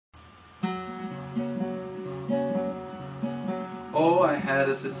Oh, I had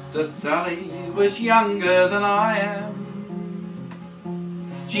a sister Sally, was younger than I am.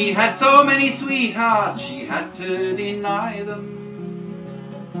 She had so many sweethearts, she had to deny them.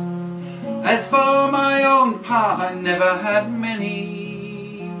 As for my own part, I never had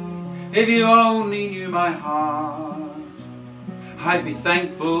many. If you only knew my heart, I'd be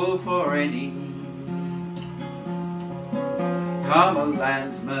thankful for any. Come a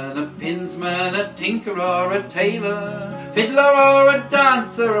landsman, a pinsman, a tinker or a tailor, fiddler or a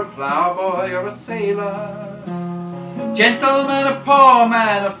dancer, a ploughboy or a sailor, gentleman, a poor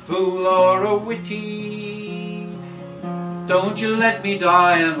man, a fool or a witty, don't you let me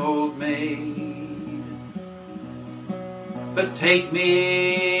die an old maid, but take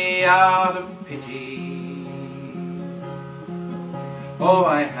me out of pity. Oh,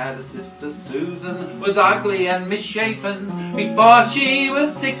 I had a sister Susan, was ugly and misshapen. Before she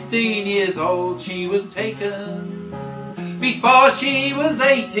was 16 years old she was taken. Before she was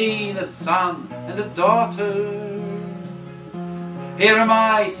 18, a son and a daughter. Here am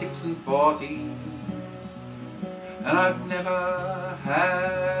I, 46, and I've never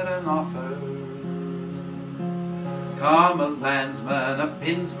had an offer. Come a landsman, a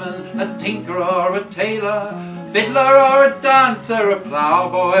pinsman, a tinker or a tailor, fiddler or a dancer, a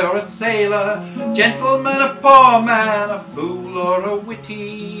ploughboy or a sailor, gentleman, a poor man, a fool or a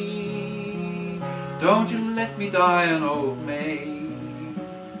witty, don't you let me die an old maid,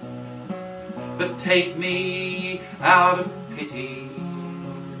 but take me out of pity.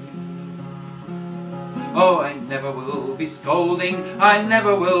 Oh, I never will be scolding, I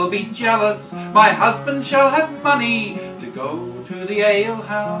never will be jealous. My husband shall have money to go to the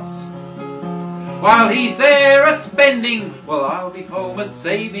alehouse. While he's there a-spending, well, I'll be home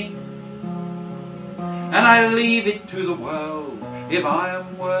a-saving. And I leave it to the world if I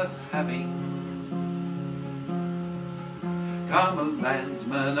am worth having. Come a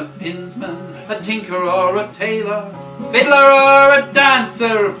landsman, a pinsman, a tinker or a tailor, fiddler or a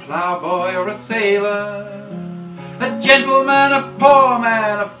dancer, a ploughboy or a sailor, a gentleman, a poor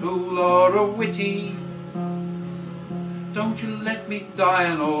man, a fool or a witty, don't you let me die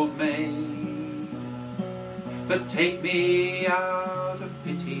an old maid, but take me out of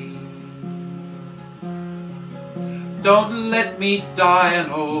pity. Don't let me die an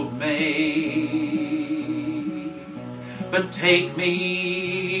old maid, but take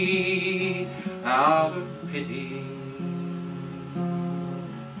me out of pity.